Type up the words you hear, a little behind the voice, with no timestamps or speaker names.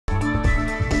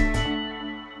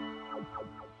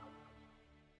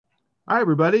Hi,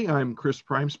 everybody. I'm Chris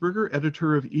Preimesberger,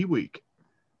 editor of eWEEK.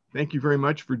 Thank you very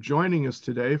much for joining us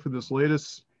today for this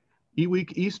latest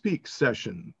eWEEK eSpeaks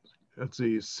session. It's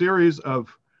a series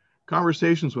of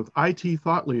conversations with IT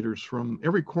thought leaders from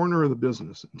every corner of the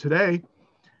business. Today,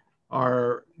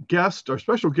 our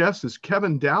special guest is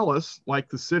Kevin Dallas, like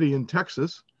the city in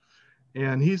Texas.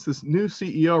 And he's this new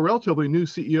CEO, relatively new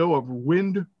CEO of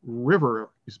Wind River.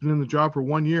 He's been in the job for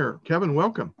 1 year. Kevin,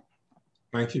 welcome.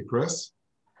 Thank you, Chris.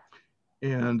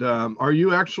 And are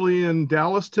you actually in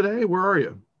Dallas today? Where are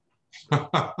you?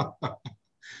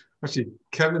 Actually,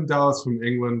 Kevin Dallas from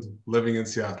England, living in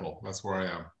Seattle. That's where I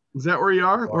am. Is that where you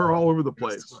are? We're all over the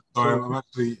place. So I'm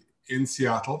actually in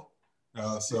Seattle.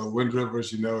 So Wind River,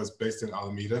 as you know, is based in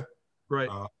Alameda. Right.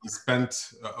 I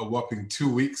spent a whopping 2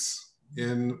 weeks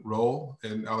in role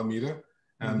in Alameda,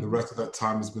 and the rest of that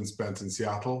time has been spent in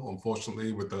Seattle,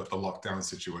 unfortunately, with the lockdown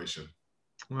situation.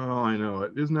 Well, I know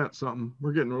it. Isn't that something?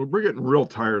 We're getting real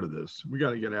tired of this. We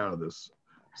got to get out of this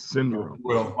syndrome.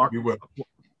 We will.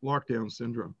 Lockdown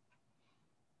syndrome.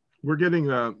 We're getting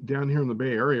down here in the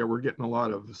Bay Area, we're getting a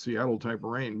lot of Seattle type of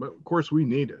rain, but of course we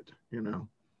need it. You know,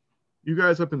 you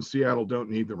guys up in Seattle don't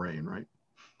need the rain, right?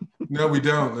 No, we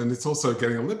don't. And it's also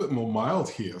getting a little bit more mild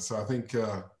here. So I think,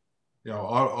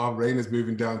 our rain is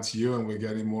moving down to you and we're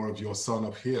getting more of your sun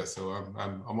up here. So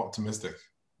I'm optimistic.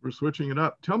 We're switching it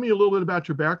up. Tell me a little bit about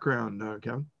your background,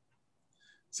 Kevin.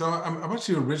 So I'm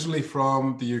actually originally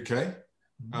from the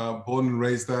UK, born and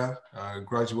raised there,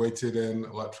 graduated in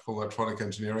electronic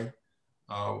engineering,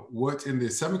 worked in the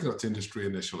semiconductor industry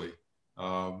initially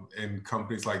in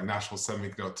companies like National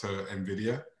Semiconductor,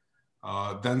 NVIDIA,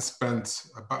 then spent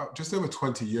about just over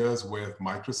 20 years with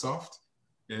Microsoft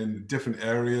in different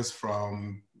areas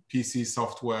from PC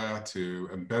software to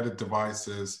embedded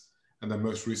devices, and then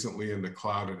most recently in the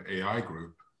cloud and AI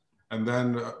group. And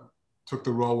then took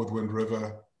the role with Wind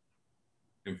River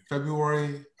in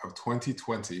February of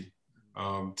 2020,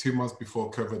 2 months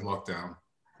before COVID lockdown.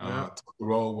 Took the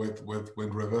role with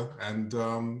Wind River and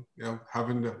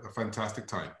having a fantastic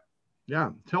time. Yeah,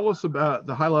 tell us about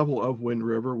the high level of Wind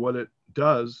River, what it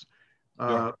does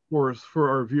for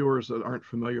our viewers that aren't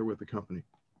familiar with the company.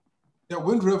 Yeah,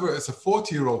 Wind River is a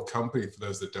 40-year-old company, for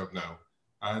those that don't know.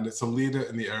 And it's a leader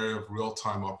in the area of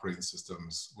real-time operating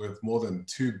systems with more than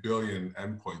 2 billion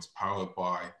endpoints powered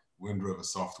by Wind River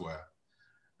software.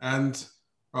 And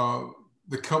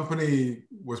the company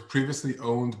was previously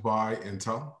owned by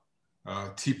Intel.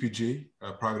 TPG,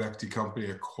 a private equity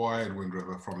company, acquired Wind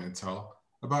River from Intel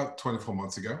about 24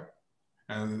 months ago.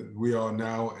 And we are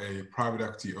now a private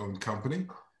equity owned company.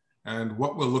 And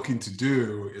what we're looking to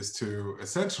do is to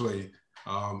essentially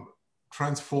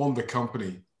transform the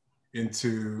company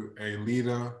into a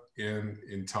leader in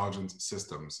intelligent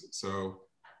systems. So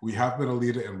we have been a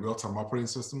leader in real-time operating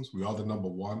systems. We are the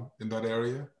 #1 in that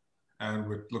area. And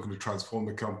we're looking to transform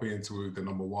the company into the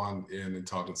 #1 in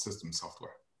intelligent system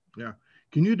software. Yeah.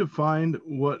 Can you define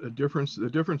what the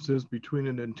difference is between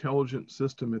an intelligent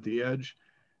system at the edge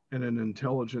and an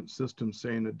intelligent system,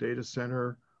 say in a data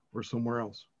center or somewhere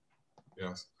else?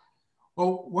 Yes.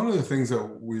 Well, one of the things that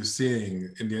we're seeing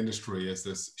in the industry is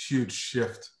this huge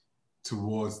shift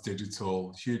towards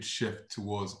digital, huge shift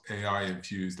towards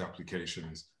AI-infused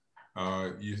applications.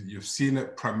 You've seen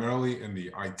it primarily in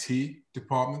the IT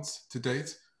departments to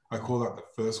date. I call that the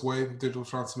first wave of digital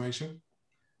transformation.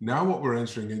 Now what we're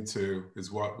entering into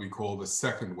is what we call the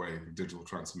second wave of digital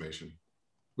transformation,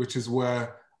 which is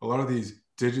where a lot of these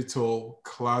digital,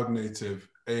 cloud-native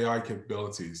AI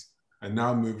capabilities are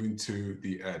now moving to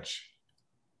the edge.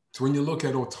 So when you look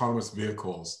at autonomous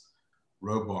vehicles,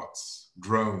 robots,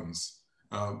 drones,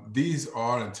 these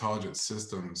are intelligent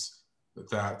systems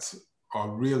that are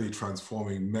really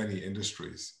transforming many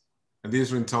industries. And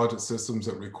these are intelligent systems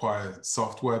that require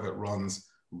software that runs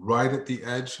right at the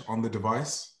edge on the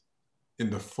device,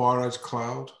 in the far edge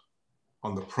cloud,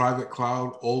 on the private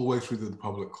cloud, all the way through to the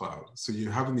public cloud. So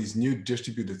you're having these new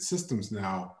distributed systems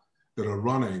now that are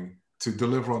running to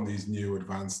deliver on these new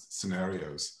advanced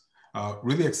scenarios.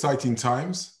 Really exciting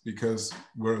times, because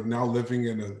we're now living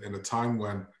in a time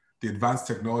when the advanced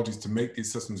technologies to make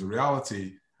these systems a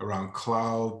reality around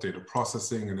cloud, data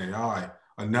processing, and AI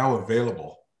are now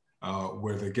available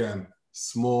with, again,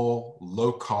 small,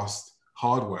 low-cost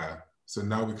hardware. So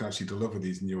now we can actually deliver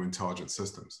these new intelligent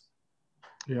systems.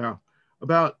 Yeah.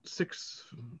 About 6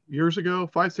 years ago,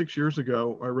 5-6 years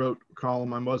ago, I wrote a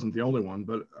column. I wasn't the only one,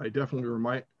 but I definitely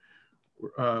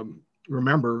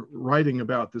remember writing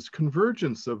about this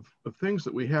convergence of things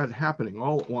that we had happening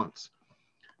all at once.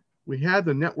 We had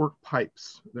the network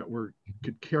pipes that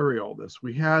could carry all this.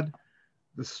 We had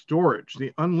the storage,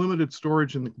 the unlimited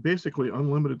storage, and basically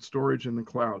unlimited storage in the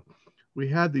cloud. we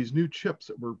had these new chips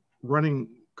that were running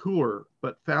cooler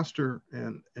but faster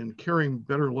and carrying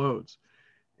better loads.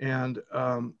 And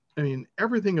I mean,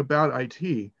 everything about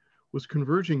IT was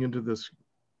converging into this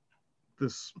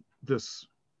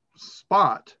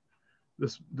spot,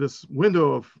 this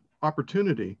window of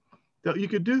opportunity that you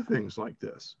could do things like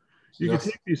this. You could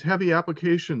take these heavy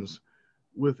applications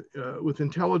with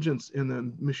intelligence in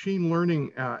them, machine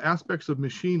learning, aspects of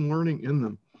machine learning in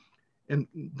them, and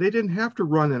they didn't have to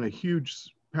run in a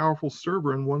huge, powerful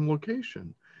server in one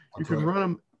location. You can run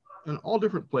them in all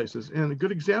different places. And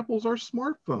good examples are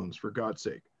smartphones, for God's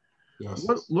sake. Yes.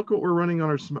 Look what we're running on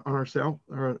our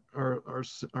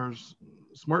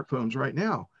smartphones right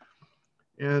now.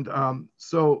 And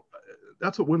so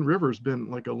that's what Wind River's been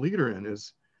like a leader in,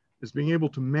 is being able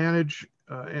to manage,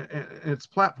 and its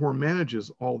platform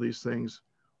manages all these things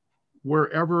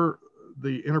wherever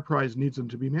the enterprise needs them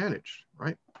to be managed,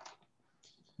 right?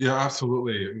 Yeah,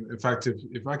 absolutely. In fact,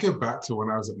 if I go back to when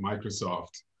I was at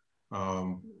Microsoft,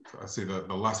 I see the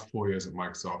last 4 years at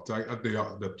Microsoft, I had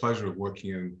the pleasure of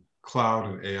working in cloud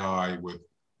and AI with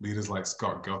leaders like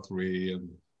Scott Guthrie and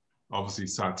obviously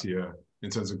Satya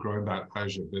in terms of growing that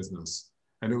Azure business.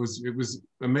 And it was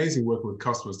amazing working with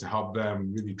customers to help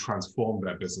them really transform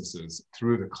their businesses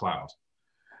through the cloud.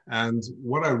 And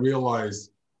what I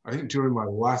realized, I think during my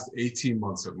last 18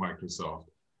 months at Microsoft,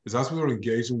 is as we were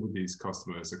engaging with these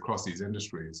customers across these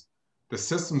industries, the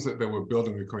systems that they were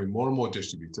building were becoming more and more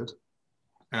distributed.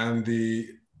 And the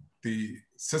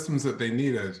systems that they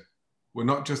needed were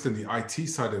not just in the IT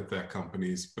side of their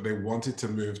companies, but they wanted to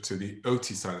move to the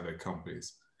OT side of their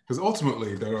companies. Because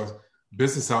ultimately, there are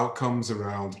business outcomes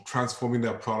around transforming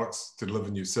their products to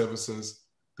deliver new services.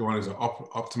 They wanted to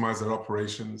optimize their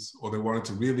operations, or they wanted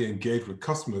to really engage with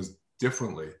customers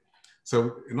differently.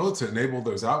 So in order to enable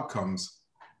those outcomes,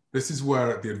 this is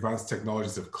where the advanced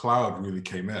technologies of cloud really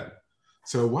came in.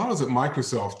 So while I was at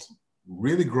Microsoft,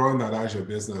 really growing that Azure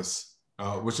business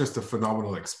was just a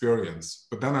phenomenal experience.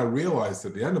 But then I realized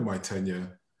at the end of my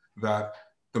tenure that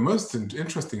the most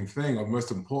interesting thing, or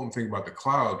most important thing about the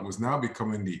cloud was now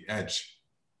becoming the edge.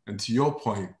 And to your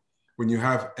point, when you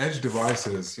have edge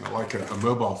devices, like a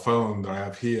mobile phone that I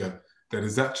have here, that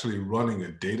is actually running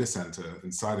a data center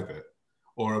inside of it,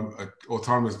 or an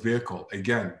autonomous vehicle,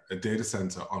 again, a data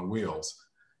center on wheels,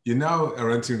 you now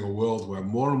are entering a world where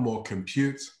more and more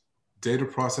compute, data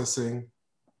processing,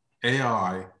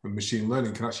 AI, and machine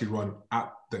learning can actually run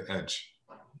at the edge.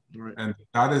 Right. And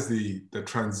that is the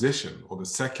transition, or the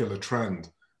secular trend,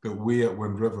 that we at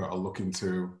Wind River are looking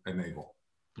to enable.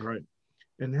 Right.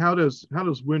 And how does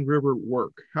Wind River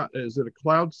work? Is it a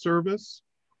cloud service,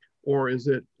 or is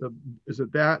it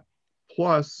that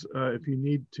plus if you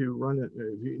need to run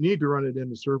it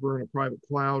in a server in a private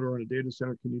cloud or in a data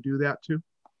center, can you do that too?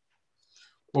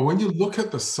 Well, when you look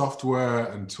at the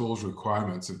software and tools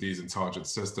requirements of these intelligent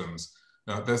systems,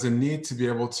 there's a need to be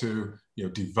able to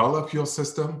develop your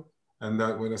system. And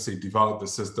that, when I say develop the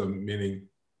system, meaning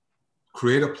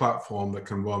create a platform that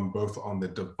can run both on the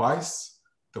device,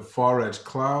 the far edge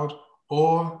cloud,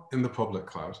 or in the public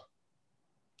cloud.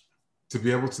 To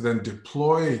be able to then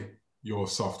deploy your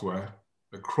software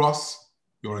across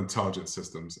your intelligent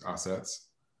systems assets,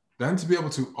 then to be able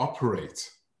to operate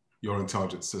your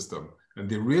intelligent system. And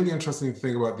the really interesting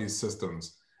thing about these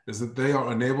systems is that they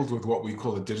are enabled with what we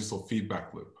call a digital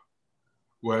feedback loop,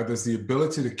 where there's the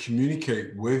ability to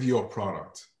communicate with your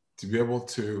product, to be able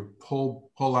to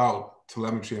pull out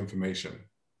telemetry information,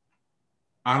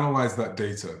 analyze that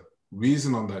data,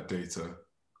 reason on that data,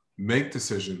 make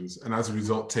decisions, and as a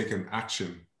result, take an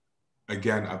action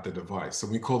again at the device. So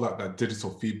we call that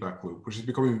digital feedback loop, which is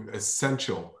becoming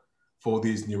essential for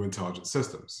these new intelligent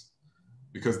systems,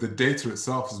 because the data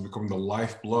itself is becoming the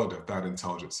lifeblood of that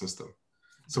intelligent system.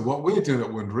 So what we're doing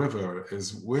at Wind River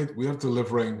is we are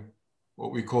delivering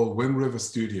what we call Wind River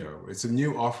Studio. It's a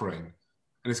new offering,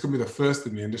 and it's going to be the first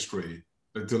in the industry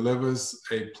that delivers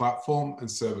a platform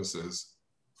and services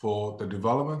for the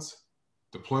development,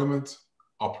 deployment,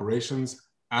 operations,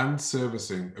 and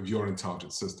servicing of your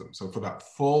intelligent system. So for that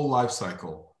full life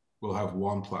cycle, we'll have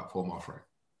one platform offering.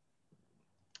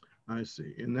 I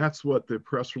see. And that's what the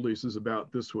press release is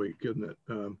about this week, isn't it?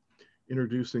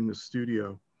 Introducing the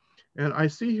studio. And I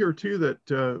see here too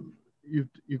that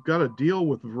you've got a deal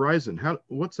with Verizon.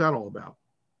 What's that all about?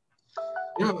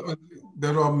 Yeah,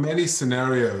 there are many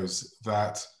scenarios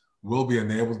that will be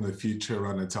enabled in the future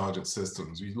around intelligent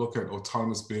systems. We look at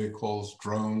autonomous vehicles,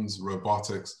 drones,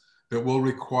 robotics that will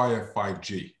require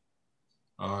 5G.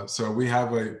 So we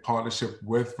have a partnership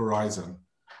with Verizon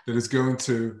that is going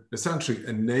to essentially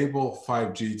enable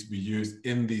 5G to be used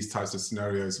in these types of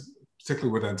scenarios,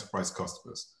 particularly with enterprise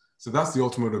customers. So that's the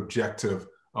ultimate objective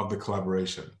of the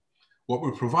collaboration. What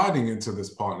we're providing into this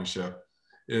partnership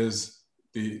is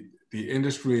the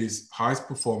industry's highest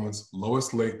performance,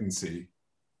 lowest latency,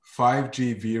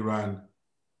 5G vRAN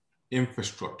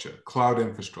infrastructure, cloud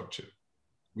infrastructure.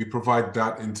 We provide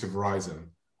that into Verizon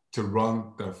to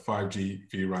run the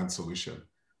 5G vRAN solution.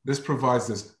 This provides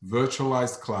this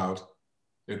virtualized cloud.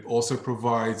 It also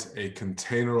provides a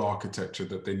container architecture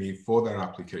that they need for their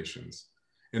applications.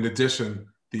 In addition,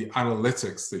 the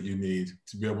analytics that you need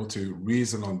to be able to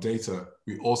reason on data,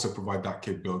 we also provide that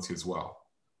capability as well.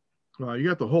 You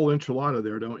got the whole enchilada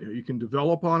there, don't you? You can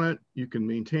develop on it, you can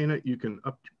maintain it, you can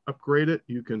upgrade it,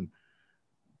 you can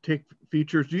take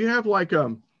features. Do you have like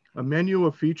a menu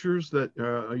of features that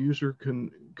a user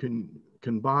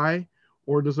can buy,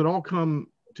 or does it all come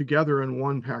together in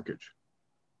one package?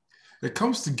 It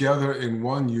comes together in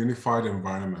one unified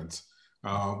environment.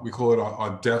 We call it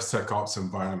our DevSecOps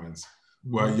environment,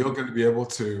 where you're going to be able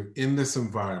to, in this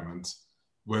environment,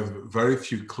 with very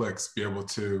few clicks, be able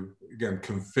to, again,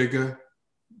 configure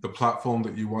the platform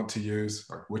that you want to use,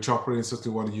 like which operating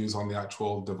system you want to use on the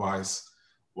actual device,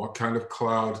 what kind of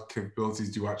cloud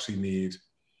capabilities do you actually need,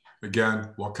 again,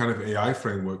 what kind of AI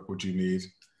framework would you need,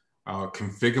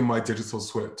 configure my digital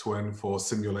twin for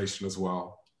simulation as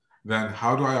well. Then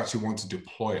how do I actually want to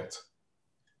deploy it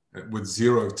with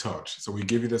zero touch? So we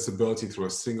give you this ability through a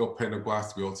single pane of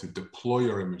glass to be able to deploy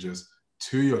your images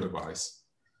to your device.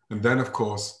 And then, of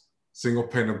course, single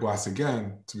pane of glass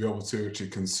again, to be able to actually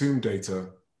consume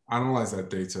data, analyze that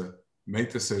data, make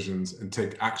decisions, and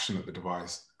take action at the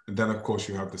device. And then, of course,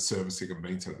 you have the servicing and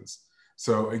maintenance.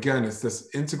 So again, it's this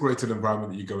integrated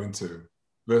environment that you go into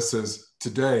versus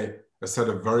today, a set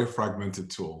of very fragmented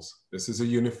tools. This is a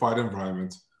unified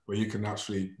environment where you can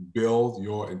actually build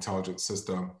your intelligent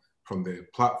system from the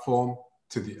platform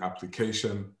to the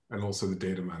application and also the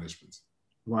data management.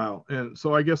 Wow. And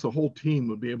so I guess a whole team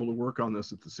would be able to work on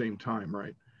this at the same time,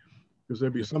 right? Because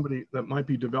there'd be somebody that might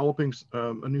be developing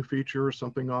a new feature or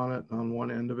something on it, on one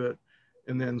end of it,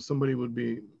 and then somebody would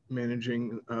be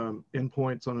managing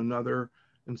endpoints on another,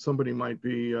 and somebody might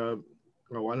be, I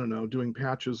don't know, doing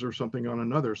patches or something on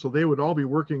another. So they would all be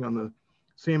working on the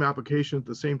same application at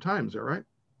the same time. Is that right?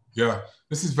 Yeah,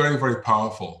 this is very, very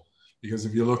powerful, because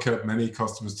if you look at many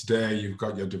customers today, you've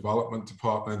got your development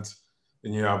department,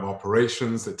 and you have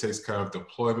operations that takes care of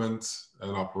deployment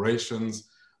and operations,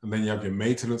 and then you have your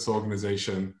maintenance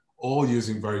organization, all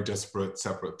using very disparate,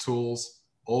 separate tools,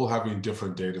 all having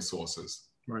different data sources.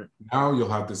 Right. Now you'll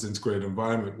have this integrated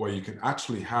environment where you can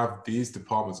actually have these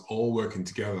departments all working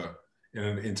together in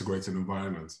an integrated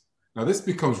environment. Now this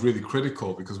becomes really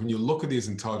critical, because when you look at these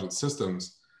intelligent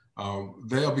systems,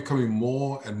 they are becoming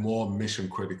more and more mission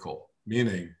critical,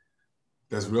 meaning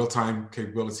there's real-time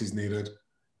capabilities needed,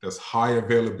 there's high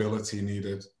availability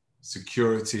needed,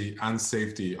 security and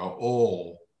safety are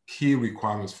all key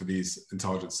requirements for these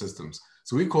intelligent systems.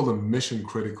 So we call them mission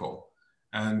critical.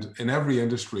 And in every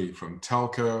industry, from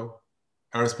telco,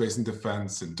 aerospace and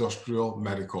defense, industrial,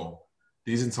 medical,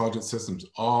 these intelligent systems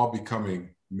are becoming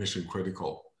mission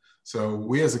critical. So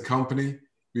we as a company,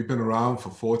 we've been around for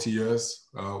 40 years.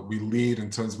 We lead in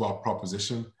terms of our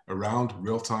proposition around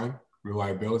real-time,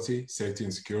 reliability, safety,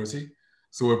 and security.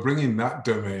 So we're bringing that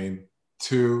domain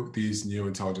to these new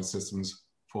intelligent systems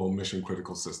for mission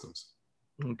critical systems.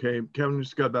 Okay, Kevin, we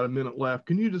just got about a minute left.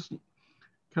 Can you just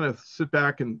kind of sit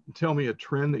back and tell me a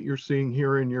trend that you're seeing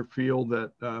here in your field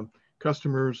that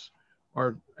customers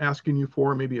are asking you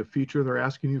for, maybe a feature they're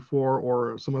asking you for,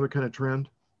 or some other kind of trend?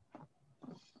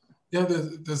 Yeah,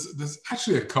 there's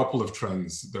actually a couple of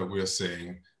trends that we're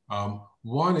seeing.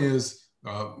 One is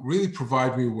really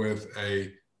provide me with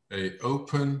a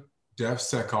open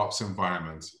DevSecOps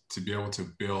environment to be able to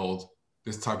build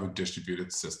this type of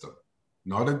distributed system.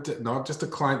 Not just a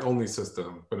client-only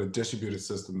system, but a distributed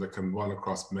system that can run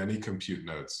across many compute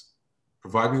nodes.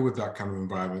 Provide me with that kind of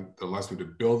environment that allows me to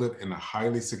build it in a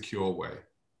highly secure way.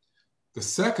 The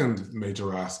second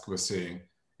major ask we're seeing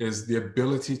is the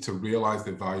ability to realize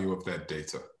the value of their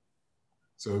data.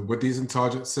 So with these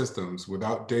intelligent systems,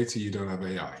 without data, you don't have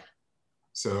AI.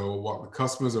 So what the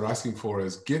customers are asking for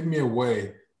is, give me a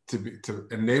way to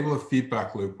enable a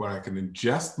feedback loop where I can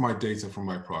ingest my data from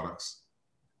my products,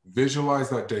 visualize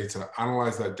that data,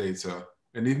 analyze that data,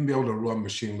 and even be able to run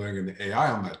machine learning and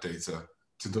AI on that data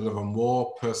to deliver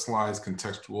more personalized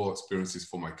contextual experiences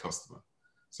for my customer.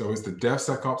 So it's the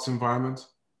DevSecOps environment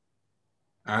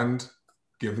and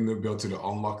giving the ability to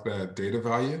unlock their data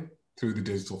value through the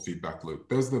digital feedback loop.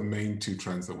 Those are the main two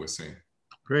trends that we're seeing.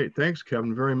 Great. Thanks,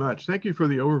 Kevin, very much. Thank you for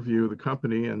the overview of the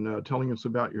company and telling us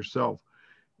about yourself.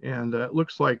 And it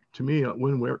looks like to me,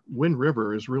 Wind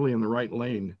River is really in the right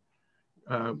lane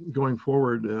going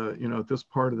forward, at this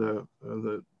part of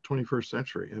the 21st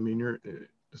century. I mean,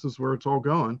 this is where it's all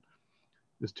going,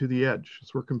 is to the edge.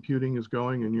 It's where computing is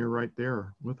going, and you're right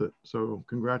there with it. So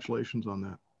congratulations on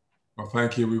that. Well,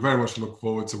 thank you. We very much look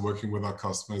forward to working with our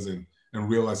customers and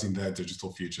realizing their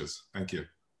digital futures. Thank you.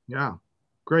 Yeah,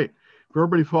 great. For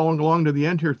everybody following along to the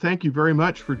end here, thank you very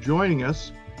much for joining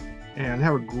us, and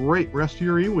have a great rest of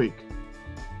your eWeek.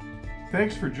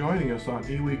 Thanks for joining us on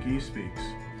eWEEK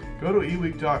eSpeaks. Go to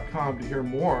eWEEK.com to hear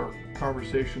more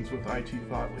conversations with IT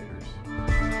thought leaders.